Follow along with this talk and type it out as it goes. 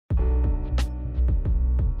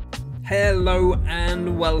Hello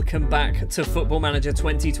and welcome back to Football Manager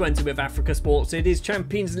 2020 with Africa Sports. It is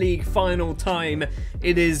Champions League final time.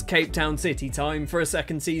 It is Cape Town City time for a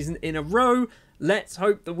second season in a row. Let's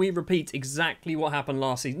hope that we repeat exactly what happened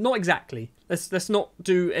last season. Not exactly. Let's not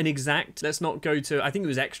do an exact. Let's not go to, I think it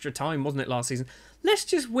was extra time, wasn't it, last season? Let's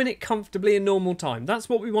just win it comfortably in normal time. That's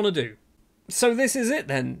what we want to do. So this is it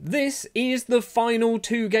then. This is the final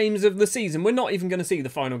two games of the season. We're not even going to see the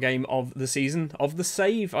final game of the season, of the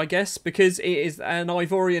save, I guess, because it is an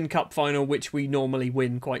Ivorian Cup final, which we normally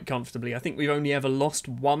win quite comfortably. I think we've only ever lost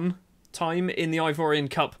one time in the Ivorian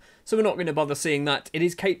Cup, so we're not going to bother seeing that. It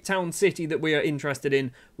is Cape Town City that we are interested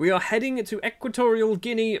in. We are heading to Equatorial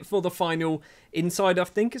Guinea for the final inside, I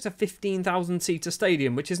think it's a 15,000 seater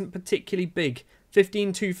stadium, which isn't particularly big.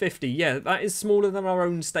 15,250, yeah, that is smaller than our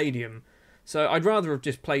own stadium. So I'd rather have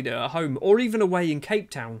just played it at home or even away in Cape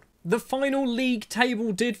Town. The final league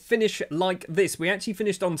table did finish like this. We actually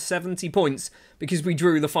finished on 70 points because we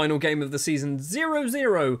drew the final game of the season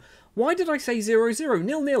 0-0. Why did I say 0-0?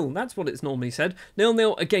 0-0, that's what it's normally said.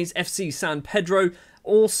 0-0 against FC San Pedro.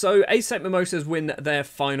 Also, ASEC Mimosas win their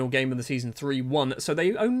final game of the season 3-1. So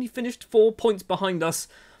they only finished 4 points behind us,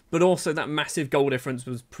 but also that massive goal difference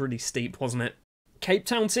was pretty steep, wasn't it? Cape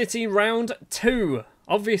Town City round 2.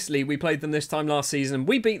 Obviously, we played them this time last season.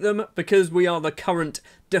 We beat them because we are the current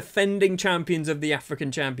defending champions of the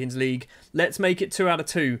African Champions League. Let's make it 2 out of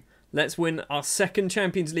 2. Let's win our second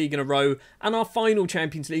Champions League in a row and our final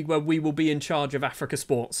Champions League where we will be in charge of Africa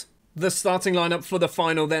Sports. The starting lineup for the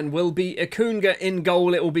final then will be Ikunga in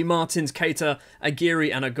goal. It will be Martins, Keita,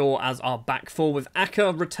 Aguirre and Agor as our back four, with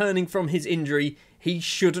Aka returning from his injury. He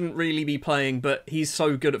shouldn't really be playing, but he's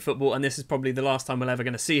so good at football, and this is probably the last time we're ever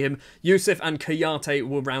going to see him. Youssef and Kayate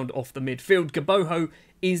will round off the midfield. Gboho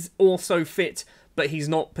is also fit, but he's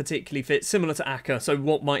not particularly fit, similar to Aka. So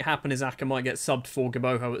what might happen is Aka might get subbed for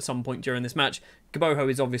Gboho at some point during this match.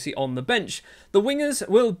 Gboho is obviously on the bench. The wingers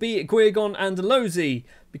will be Guigon and Lozi,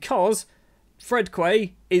 because Fred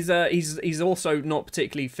Quay is he's also not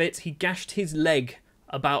particularly fit. He gashed his leg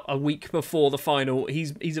about a week before the final.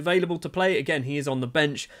 He's available to play. Again, he is on the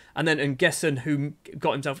bench. And then Nguesson, who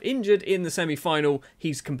got himself injured in the semi-final,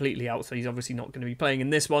 he's completely out, so he's obviously not going to be playing in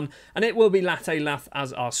this one. And it will be Latte Lath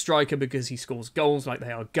as our striker because he scores goals like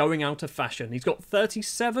they are going out of fashion. He's got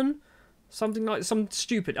 37, something like some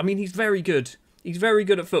stupid. I mean, he's very good. He's very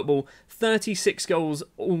good at football. 36 goals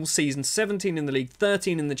all season, 17 in the league,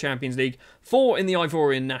 13 in the Champions League, 4 in the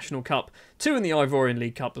Ivorian National Cup, 2 in the Ivorian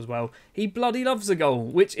League Cup as well. He bloody loves a goal,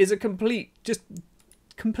 which is a complete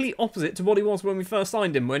opposite to what he was when we first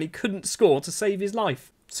signed him, when he couldn't score to save his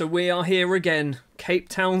life. So we are here again, Cape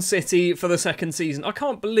Town City for the second season. I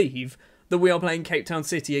can't believe that we are playing Cape Town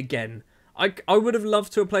City again. I would have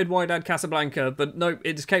loved to have played Wydad Casablanca, but no,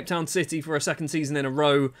 it is Cape Town City for a second season in a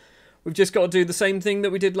row. We've just got to do the same thing that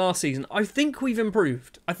we did last season. I think we've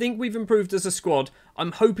improved. I think we've improved as a squad.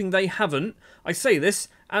 I'm hoping they haven't. I say this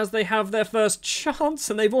as they have their first chance,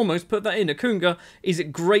 and they've almost put that in. Ikunga is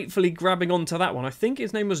gratefully grabbing onto that one. I think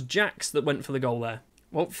his name was Jax that went for the goal there.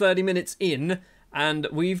 Well, 30 minutes in, and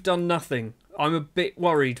we've done nothing. I'm a bit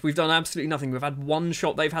worried. We've done absolutely nothing. We've had one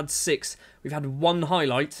shot. They've had 6. We've had one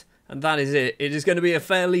highlight, and that is it. It is going to be a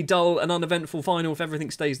fairly dull and uneventful final if everything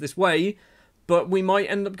stays this way. But we might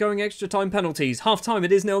end up going extra time penalties. Half time,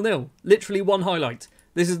 it is 0-0. Literally one highlight.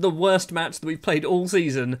 This is the worst match that we've played all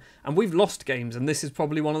season. And we've lost games, and this is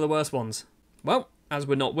probably one of the worst ones. Well, as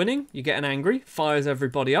we're not winning, you get an angry, fires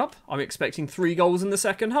everybody up. I'm expecting 3 goals in the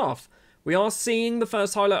second half. We are seeing the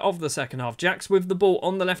first highlight of the second half. Jax with the ball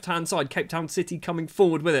on the left-hand side. Cape Town City coming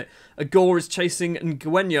forward with it. Agor is chasing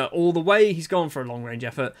Nguenya all the way. He's gone for a long-range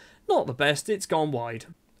effort. Not the best. It's gone wide.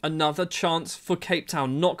 Another chance for Cape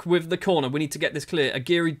Town. Knock with the corner. We need to get this clear.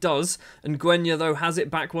 Aguirre does. And Nguenya, though, has it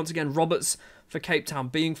back once again. Roberts for Cape Town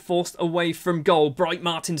being forced away from goal. Bright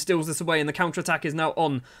Martin steals this away and the counter-attack is now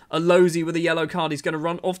on. Alozi with a yellow card. He's going to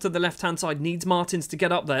run off to the left-hand side. Needs Martins to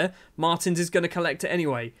get up there. Martins is going to collect it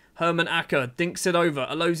anyway. Herman Acker dinks it over.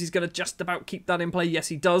 Alozi's going to just about keep that in play. Yes,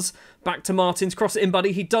 he does. Back to Martins. Cross it in,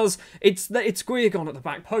 buddy. He does. It's Guigon at the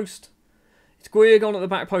back post. It's Guigon at the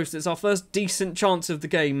back post. It's our first decent chance of the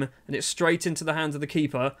game, and it's straight into the hands of the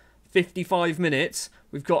keeper. 55 minutes.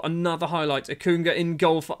 We've got another highlight. Ikunga in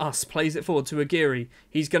goal for us. Plays it forward to Aguirre.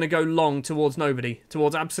 He's going to go long towards nobody.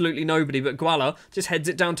 Towards absolutely nobody. But Guala just heads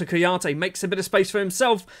it down to Kayate. Makes a bit of space for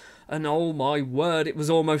himself. And oh my word, it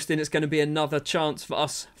was almost in. It's going to be another chance for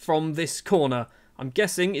us from this corner. I'm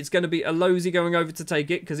guessing it's going to be Alozi going over to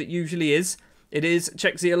take it, because it usually is. It is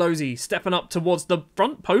Chexi Alozi stepping up towards the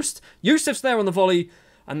front post. Youssef's there on the volley,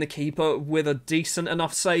 And the keeper with a decent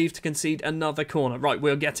enough save to concede another corner. Right,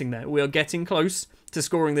 we're getting there. We are getting close to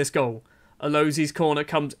scoring this goal. Alozi's corner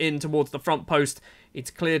comes in towards the front post. It's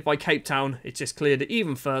cleared by Cape Town. It's just cleared it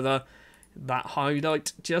even further. That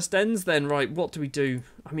highlight just ends then. Right, what do we do?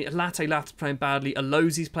 I mean, Late's playing badly.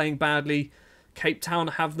 Alozi's playing badly. Cape Town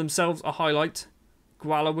have themselves a highlight.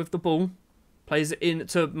 Gboho with the ball. Plays it in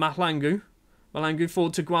to Malangu. Malangu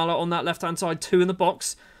forward to Gboho on that left-hand side. 2 in the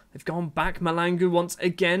box. They've gone back. Malangu once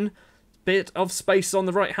again. Bit of space on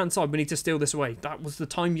the right-hand side. We need to steal this away. That was the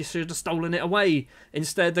time you should have stolen it away.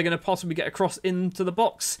 Instead, they're going to possibly get across into the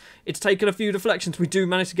box. It's taken a few deflections. We do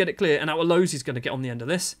manage to get it clear. And now Alozi's going to get on the end of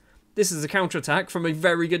this. This is a counter-attack from a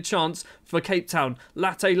very good chance for Cape Town.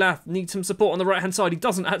 Lath needs some support on the right-hand side. He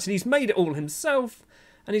doesn't actually. He's made it all himself.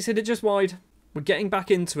 And he's hit it just wide. We're getting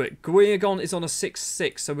back into it. Gboho is on a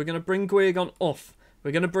 6-6. So we're going to bring Gboho off.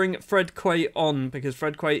 We're going to bring Fred Quay on because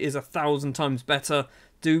Fred Quay is 1,000 times better.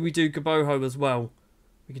 Do we do Gboho as well?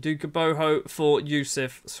 We could do Gboho for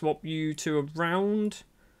Yusuf. Swap you two around.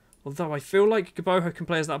 Although I feel like Gboho can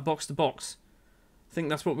play as that box-to-box. I think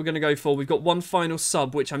that's what we're going to go for. We've got one final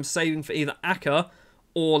sub, which I'm saving for either Aka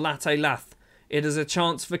or Lath. It is a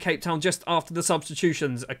chance for Cape Town just after the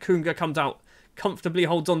substitutions. Akunga comes out, comfortably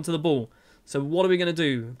holds on to the ball. So what are we going to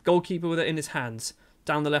do? Goalkeeper with it in his hands.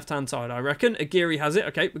 Down the left-hand side, I reckon. Ivory has it.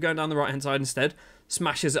 Okay, we're going down the right-hand side instead.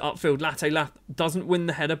 Smashes it upfield. Lath doesn't win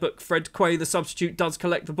the header, but Fred Quay, the substitute, does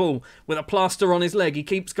collect the ball. With a plaster on his leg, he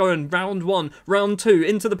keeps going. Round 1, round 2,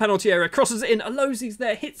 into the penalty area. Crosses it in. Alozi's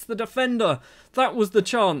there, hits the defender. That was the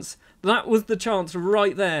chance. That was the chance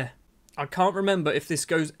right there. I can't remember if this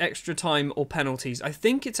goes extra time or penalties. I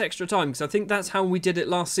think it's extra time, because I think that's how we did it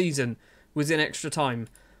last season, was in extra time.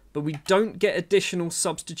 But we don't get additional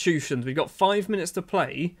substitutions. We've got 5 minutes to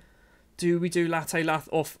play. Do we do Lath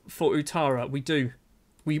off for Utara? We do.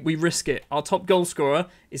 We risk it. Our top goal scorer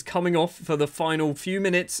is coming off for the final few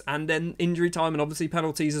minutes and then injury time and obviously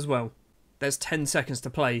penalties as well. There's 10 seconds to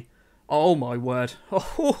play. Oh my word.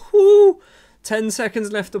 10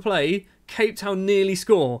 seconds left to play. Cape Town nearly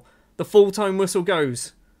score. The full-time whistle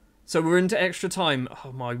goes. So we're into extra time.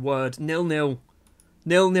 Oh my word. 0-0.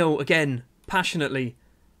 0-0 again. Passionately.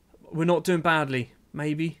 We're not doing badly.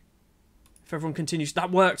 Maybe. If everyone continues. That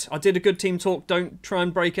worked. I did a good team talk. Don't try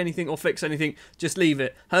and break anything or fix anything. Just leave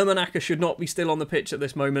it. Herman Acker should not be still on the pitch at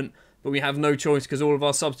this moment. But we have no choice because all of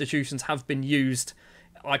our substitutions have been used.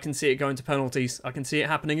 I can see it going to penalties. I can see it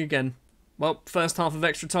happening again. Well, first half of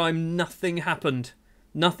extra time. Nothing happened.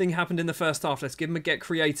 Nothing happened in the first half. Let's give them a get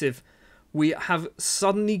creative. We have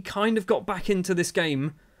suddenly kind of got back into this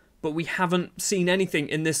game. But we haven't seen anything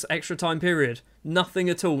in this extra time period.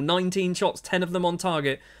 Nothing at all. 19 shots, 10 of them on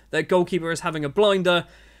target. Their goalkeeper is having a blinder.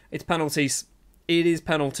 It's penalties. It is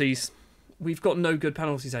penalties. We've got no good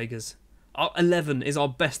penalty takers. Our 11 is our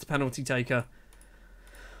best penalty taker.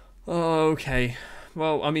 Okay.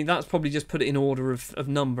 Well, I mean, that's probably just put it in order of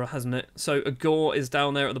number, hasn't it? So, Agor is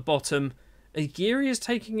down there at the bottom. Agiri is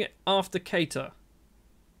taking it after Keita.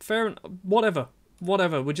 Fair enough.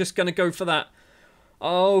 Whatever. We're just going to go for that.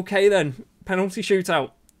 Okay then, penalty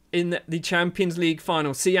shootout in the Champions League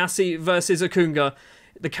final. Siassi versus Akunga.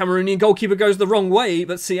 The Cameroonian goalkeeper goes the wrong way,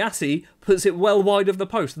 but Siassi puts it well wide of the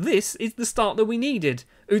post. This is the start that we needed.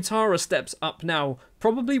 Utara steps up now.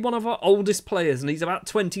 Probably one of our oldest players, and he's about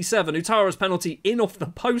 27. Utara's penalty in off the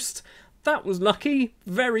post. That was lucky.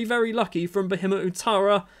 Very, very lucky from Behemoth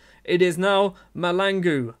Utara. It is now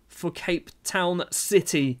Malangu for Cape Town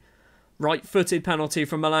City. Right-footed penalty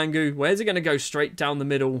from Malangu. Where's it going to go? Straight down the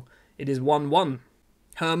middle. It is 1-1.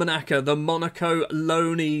 Herman Acker, the Monaco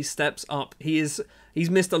loanee, steps up. He's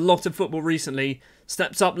missed a lot of football recently.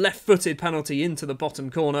 Steps up, left-footed penalty into the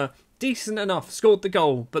bottom corner. Decent enough. Scored the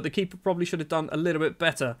goal, but the keeper probably should have done a little bit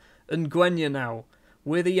better. And Gwenya now,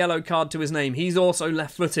 with a yellow card to his name. He's also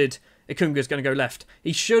left-footed. Ikunga's going to go left.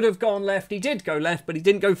 He should have gone left. He did go left, but he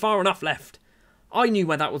didn't go far enough left. I knew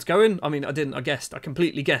where that was going. I mean, I didn't. I guessed. I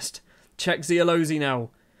completely guessed. Check Alozi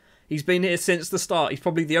now. He's been here since the start. He's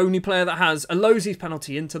probably the only player that has. Alozi's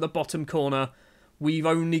penalty into the bottom corner. We've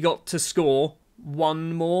only got to score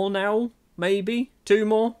one more now, maybe? 2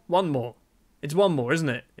 more? 1 more. It's 1 more, isn't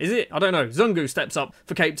it? Is it? I don't know. Zungu steps up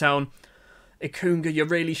for Cape Town. Ikunga, you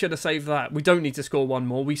really should have saved that. We don't need to score 1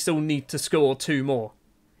 more. We still need to score 2 more.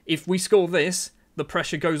 If we score this, the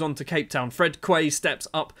pressure goes on to Cape Town. Fred Quay steps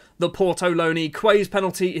up the Porto loanee. Quay's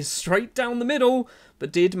penalty is straight down the middle,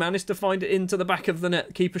 but did manage to find it into the back of the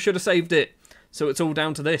net. Keeper should have saved it. So it's all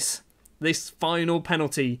down to this final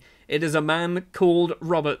penalty. It is a man called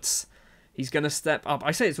Roberts. He's going to step up.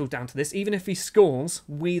 I say it's all down to this. Even if he scores,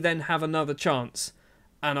 we then have another chance.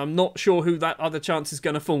 And I'm not sure who that other chance is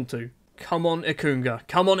going to fall to. Come on, Ikunga.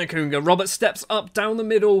 Come on, Ikunga. Robert steps up down the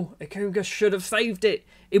middle. Ikunga should have saved it.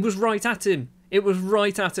 It was right at him. It was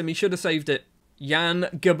right at him. He should have saved it. Yann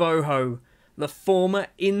Gboho, the former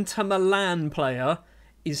Inter Milan player,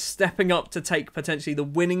 is stepping up to take potentially the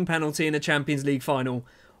winning penalty in a Champions League final.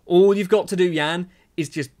 All you've got to do, Yann, is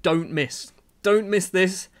just don't miss. Don't miss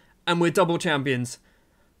this, and we're double champions.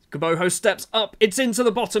 Gboho steps up. It's into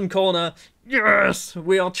the bottom corner. Yes!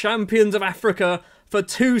 We are champions of Africa for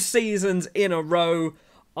 2 seasons in a row.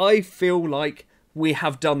 I feel like we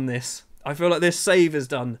have done this. I feel like this save is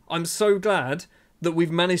done. I'm so glad that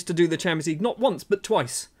we've managed to do the Champions League not once, but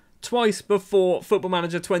twice. Twice before Football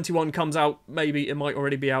Manager 21 comes out. Maybe it might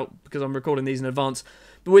already be out because I'm recording these in advance.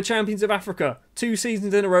 But we're champions of Africa. 2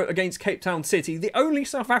 seasons in a row against Cape Town City. The only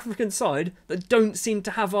South African side that don't seem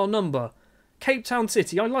to have our number. Cape Town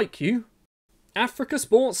City, I like you. Africa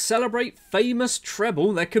Sports celebrate famous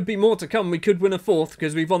treble. There could be more to come. We could win a 4th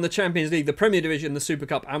because we've won the Champions League, the Premier Division, the Super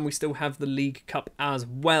Cup, and we still have the League Cup as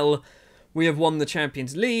well. We have won the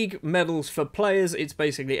Champions League, medals for players. It's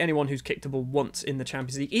basically anyone who's kicked a ball once in the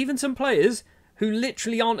Champions League. Even some players who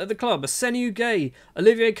literally aren't at the club. Asenu Gay,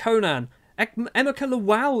 Olivier Conan, Emeka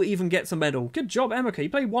Lawal even gets a medal. Good job, Emeka. He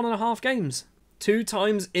played 1.5 games. 2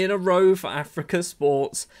 times in a row for Africa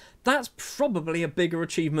Sports. That's probably a bigger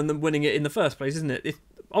achievement than winning it in the first place, isn't it?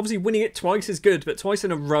 Obviously, winning it twice is good, but twice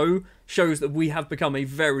in a row shows that we have become a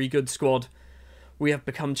very good squad. We have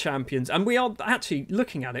become champions. And we are actually,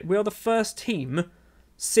 looking at it, we are the first team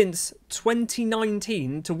since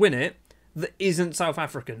 2019 to win it that isn't South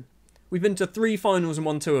African. We've been to 3 finals and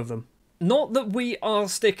won 2 of them. Not that we are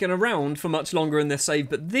sticking around for much longer in this save,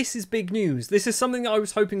 but this is big news. This is something that I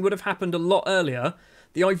was hoping would have happened a lot earlier.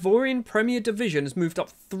 The Ivorian Premier Division has moved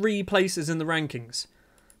up 3 places in the rankings.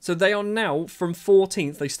 So they are now from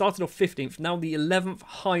 14th. They started off 15th. Now the 11th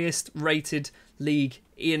highest rated league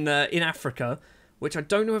in Africa. Which I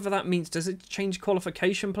don't know whether that means, does it change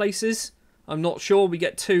qualification places? I'm not sure. We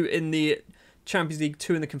get 2 in the Champions League,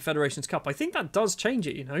 2 in the Confederations Cup. I think that does change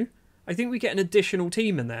it, you know. I think we get an additional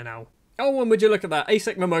team in there now. Oh, and would you look at that?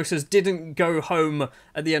 ASEC Mimosas didn't go home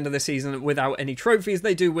at the end of the season without any trophies.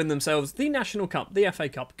 They do win themselves the National Cup, the FA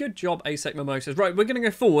Cup. Good job, ASEC Mimosas. Right, we're going to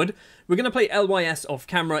go forward. We're going to play LYS off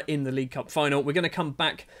camera in the League Cup final. We're going to come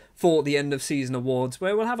back for the end of season awards,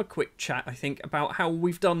 where we'll have a quick chat, I think, about how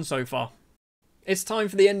we've done so far. It's time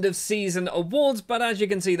for the end of season awards, but as you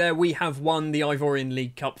can see there, we have won the Ivorian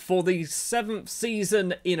League Cup for the 7th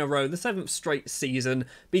season in a row, the 7th straight season,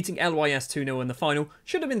 beating LYS 2-0 in the final.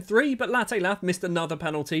 Should have been 3, but Latte Lath missed another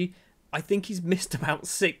penalty. I think he's missed about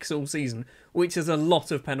 6 all season, which is a lot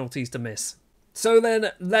of penalties to miss. So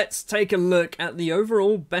then, let's take a look at the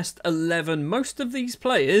overall best 11. Most of these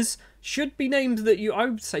players should be names that you, I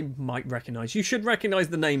would say, might recognise. You should recognise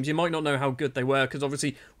the names. You might not know how good they were, because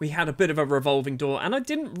obviously we had a bit of a revolving door, and I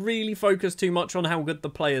didn't really focus too much on how good the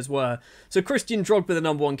players were. So Christian Drogba, the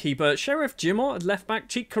 #1 keeper, Sheriff Jimot at left back,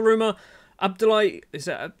 Cheek Karuma, Abdoulaye, it's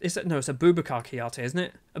Abubakar Kiate, isn't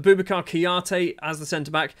it? Abubakar Kiate as the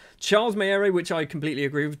centre-back, Charles Mayere, which I completely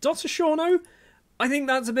agree with, Dr. Shorno. I think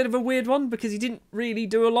that's a bit of a weird one because he didn't really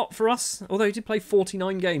do a lot for us, although he did play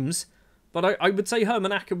 49 games. But I would say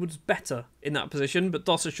Herman Acker was better in that position, but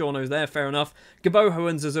Dossa Shorno's there, fair enough. Gboho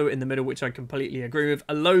and Zazu in the middle, which I completely agree with.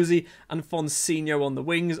 Alozi and Fonsinho on the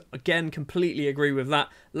wings, again, completely agree with that.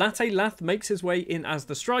 Latte Lath makes his way in as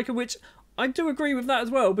the striker, which I do agree with that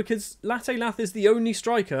as well, because Latte Lath is the only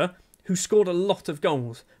striker who scored a lot of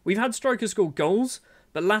goals. We've had strikers score goals,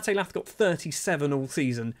 but Latte Lath got 37 all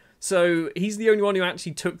season. So he's the only one who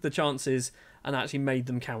actually took the chances and actually made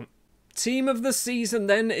them count. Team of the season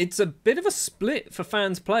then, it's a bit of a split for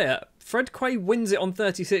fans player. Fred Quay wins it on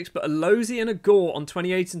 36, but Alozi and Agor on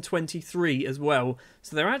 28 and 23 as well.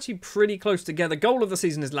 So they're actually pretty close together. Goal of the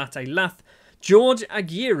season is Latte Lath. George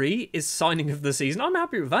Aguirre is signing of the season. I'm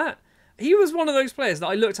happy with that. He was one of those players that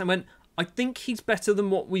I looked at and went, I think he's better than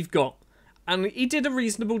what we've got. And he did a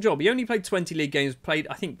reasonable job. He only played 20 league games, played,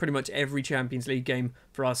 I think, pretty much every Champions League game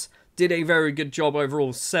for us. Did a very good job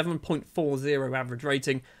overall, 7.40 average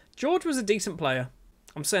rating. George was a decent player.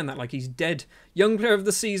 I'm saying that like he's dead. Young player of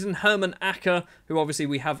the season, Herman Acker, who obviously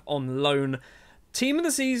we have on loan. Team of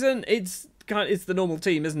the season, it's the normal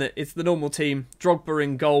team, isn't it? It's the normal team. Drogba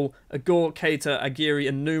in goal, Agor, Keita, Aguirre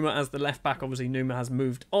and Numa as the left back. Obviously, Numa has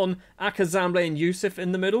moved on. Acker, Zamble and Yusuf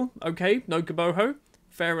in the middle. Okay, no Gboho.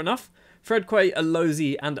 Fair enough. Fred Quay,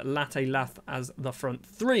 Alozi and Latte Lath as the front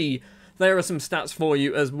 3. There are some stats for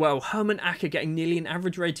you as well. Herman Acker getting nearly an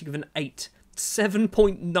average rating of an 8.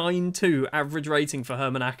 7.92 average rating for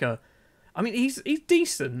Herman Acker. I mean, he's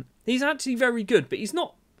decent. He's actually very good, but he's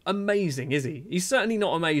not amazing, is he? He's certainly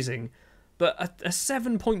not amazing. but a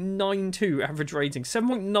 7.92 average rating,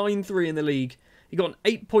 7.93 in the league. He got an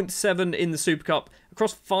 8.7 in the Super Cup.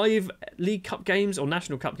 Across 5 League Cup games, or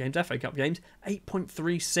National Cup games, FA Cup games,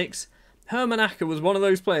 8.36. Herman Acker was one of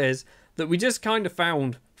those players that we just kind of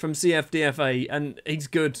found from CFDFA, and he's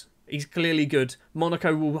good. He's clearly good.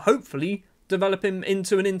 Monaco will hopefully develop him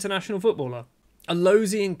into an international footballer.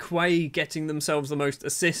 Alozi and Quay getting themselves the most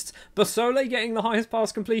assists. Basole getting the highest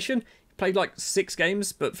pass completion. He played like 6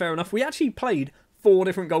 games, but fair enough. We actually played 4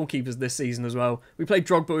 different goalkeepers this season as well. We played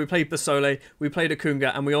Drogba, we played Basole, we played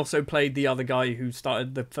Akunga, and we also played the other guy who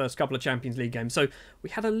started the first couple of Champions League games. So we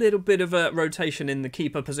had a little bit of a rotation in the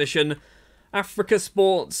keeper position. Africa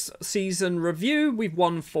Sports season review. We've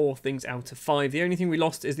won 4 things out of 5. The only thing we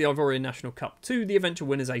lost is the Ivory National Cup to the eventual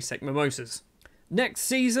winners ASEC Mimosas. Next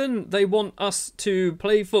season, they want us to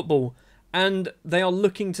play football, and they are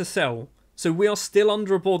looking to sell. So we are still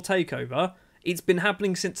under a board takeover. It's been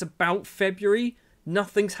happening since about February.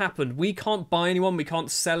 Nothing's happened. We can't buy anyone, we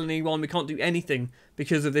can't sell anyone, we can't do anything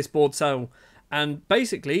because of this board sale. And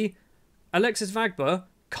basically, Alexis Vagba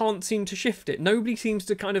can't seem to shift it. Nobody seems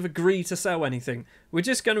to kind of agree to sell anything. We're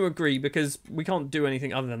just going to agree because we can't do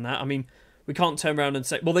anything other than that. I mean, we can't turn around and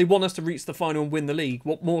say, well, they want us to reach the final and win the league.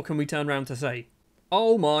 What more can we turn around to say?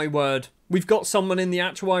 Oh my word. We've got someone in the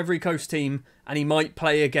actual Ivory Coast team, and he might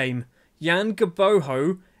play a game. Yann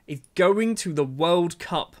Gboho is going to the World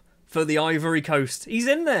Cup for the Ivory Coast. He's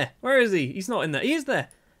in there. Where is he? He's not in there. He is there.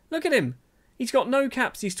 Look at him. He's got no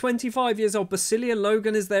caps. He's 25 years old. Basilia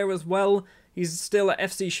Logan is there as well. He's still at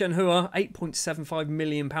FC Shenhua. £8.75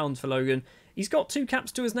 million for Logan. He's got 2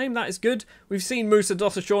 caps to his name. That is good. We've seen Moussa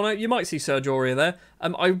Dossachorno. You might see Serge Aurier there.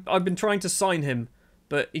 I've been trying to sign him,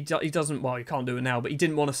 but he doesn't. Well, he can't do it now, but he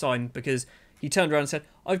didn't want to sign because he turned around and said,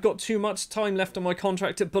 I've got too much time left on my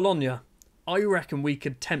contract at Bologna. I reckon we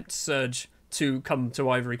could tempt Serge to come to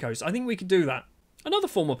Ivory Coast. I think we could do that. Another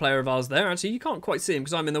former player of ours there, actually, you can't quite see him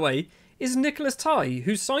because I'm in the way, is Nicolas Tai,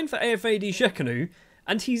 who's signed for AFAD Shekanu,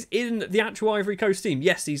 and he's in the actual Ivory Coast team.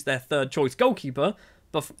 Yes, he's their 3rd choice goalkeeper,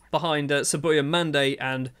 behind Sabuya Mande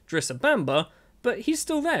and Drissa Bamba, but he's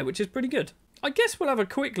still there, which is pretty good. I guess we'll have a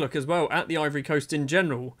quick look as well at the Ivory Coast in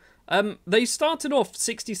general. They started off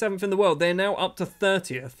 67th in the world. They're now up to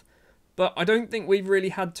 30th, but I don't think we've really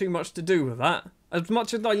had too much to do with that. As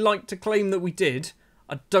much as I like to claim that we did,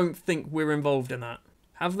 I don't think we're involved in that.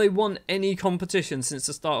 Have they won any competition since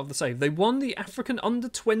the start of the save? They won the African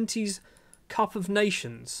Under-20s Cup of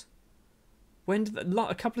Nations. When did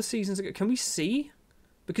that, a couple of seasons ago? Can we see?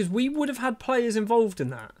 Because we would have had players involved in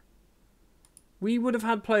that. We would have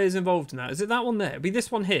had players involved in that. Is it that one there? It'd be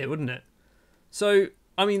this one here, wouldn't it? So,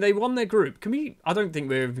 I mean, they won their group. Can we? I don't think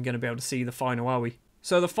we're even going to be able to see the final, are we?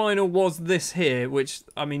 So the final was this here, which,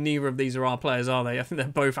 I mean, neither of these are our players, are they? I think they're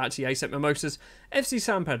both actually ASEC Mimosas. FC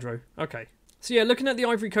San Pedro. Okay. So yeah, looking at the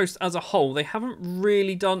Ivory Coast as a whole, they haven't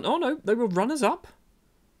really done... Oh no, they were runners-up.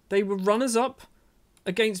 They were runners-up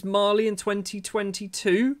against Mali in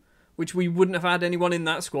 2022, which we wouldn't have had anyone in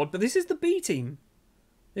that squad. But this is the B team.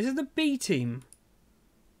 This is the B team.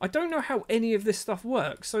 I don't know how any of this stuff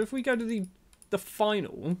works. So if we go to the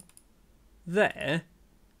final there...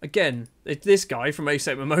 Again, it's this guy from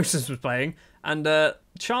ASEC Mimosas was playing, and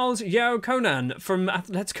Charles Yao Conan from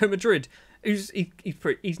Atletico Madrid.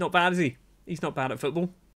 He's not bad, is he? He's not bad at football.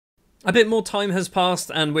 A bit more time has passed,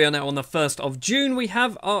 and we are now on the 1st of June. We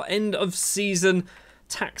have our end of season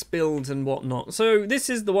tax bills and whatnot. So this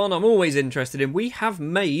is the one I'm always interested in. We have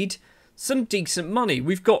made some decent money.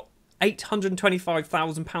 We've got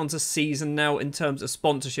 £825,000 a season now in terms of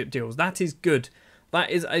sponsorship deals. That is good. That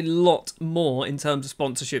is a lot more in terms of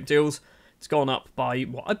sponsorship deals. It's gone up by,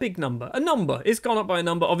 what, a big number. A number. It's gone up by a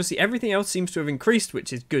number. Obviously, everything else seems to have increased,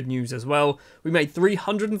 which is good news as well. We made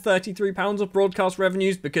 £333 of broadcast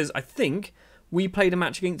revenues because I think we played a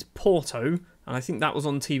match against Porto, and I think that was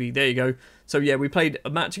on TV. There you go. So, yeah, we played a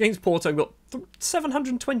match against Porto and got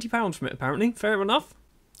 £720 from it, apparently. Fair enough.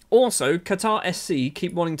 Also, Qatar SC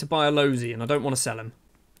keep wanting to buy Alozi, and I don't want to sell him.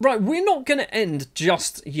 Right, we're not going to end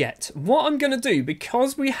just yet. What I'm going to do,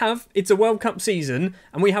 because it's a World Cup season,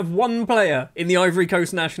 and we have one player in the Ivory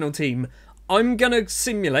Coast national team, I'm going to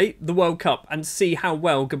simulate the World Cup and see how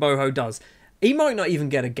well Gboho does. He might not even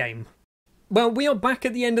get a game. Well, we are back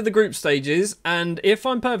at the end of the group stages, and if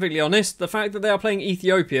I'm perfectly honest, the fact that they are playing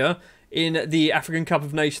Ethiopia in the African Cup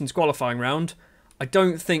of Nations qualifying round, I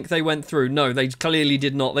don't think they went through. No, they clearly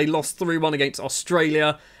did not. They lost 3-1 against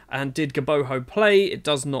Australia. And did Gboho play? It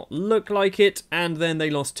does not look like it. And then they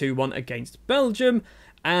lost 2-1 against Belgium.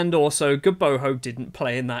 And also, Gboho didn't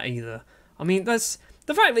play in that either. I mean, that's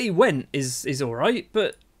the fact that he went is alright.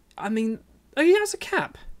 But, I mean, he has a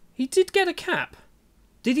cap. He did get a cap.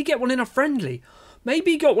 Did he get one in a friendly?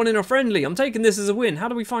 Maybe he got one in a friendly. I'm taking this as a win. How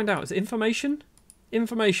do we find out? Is it information?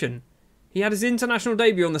 Information. He had his international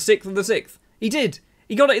debut on the 6th of the 6th. He did.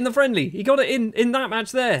 He got it in the friendly. He got it in that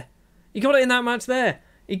match there. He got it in that match there.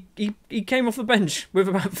 He came off the bench with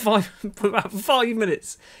about 5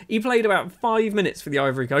 minutes. He played about 5 minutes for the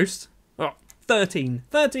Ivory Coast. Oh, 13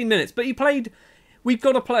 minutes. But he played... We've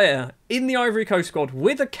got a player in the Ivory Coast squad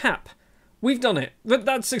with a cap. We've done it.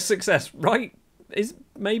 That's a success, right?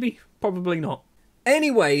 Maybe? Probably not.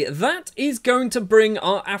 Anyway, that is going to bring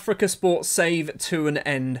our Africa Sports save to an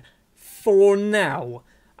end for now.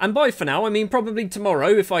 And by for now, I mean probably tomorrow,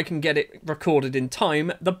 if I can get it recorded in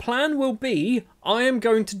time. The plan will be, I am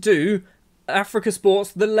going to do Africa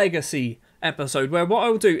Sports The Legacy episode, where what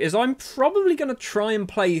I'll do is I'm probably going to try and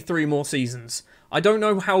play 3 more seasons. I don't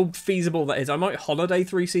know how feasible that is. I might holiday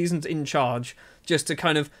 3 seasons in charge, just to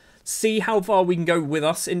kind of see how far we can go with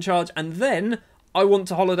us in charge, and then I want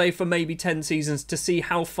to holiday for maybe 10 seasons to see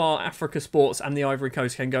how far Africa Sports and the Ivory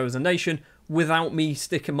Coast can go as a nation without me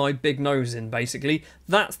sticking my big nose in, basically.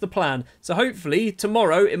 That's the plan. So hopefully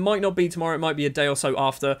tomorrow, it might not be tomorrow, it might be a day or so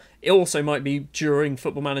after. It also might be during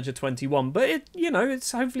Football Manager 21, but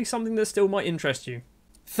it's hopefully something that still might interest you.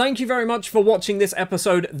 Thank you very much for watching this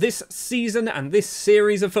episode, this season, and this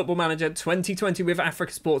series of Football Manager 2020 with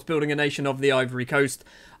Africa Sports building a nation of the Ivory Coast.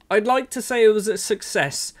 I'd like to say it was a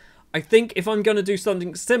success. I think if I'm going to do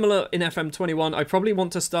something similar in FM21, I probably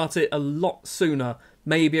want to start it a lot sooner.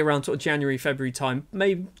 Maybe around sort of January, February time.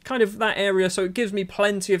 Maybe kind of that area, so it gives me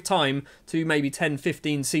plenty of time to maybe 10,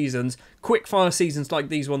 15 seasons. Quick fire seasons like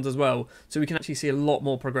these ones as well. So we can actually see a lot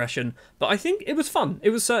more progression. But I think it was fun. It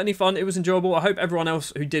was certainly fun. It was enjoyable. I hope everyone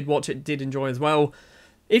else who did watch it did enjoy as well.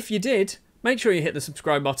 If you did, make sure you hit the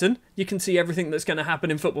subscribe button. You can see everything that's going to happen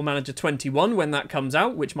in Football Manager 21 when that comes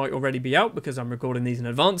out, which might already be out because I'm recording these in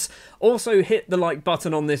advance. Also, hit the like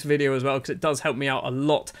button on this video as well because it does help me out a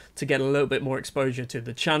lot to get a little bit more exposure to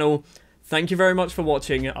the channel. Thank you very much for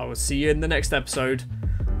watching. I will see you in the next episode.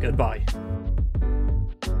 Goodbye.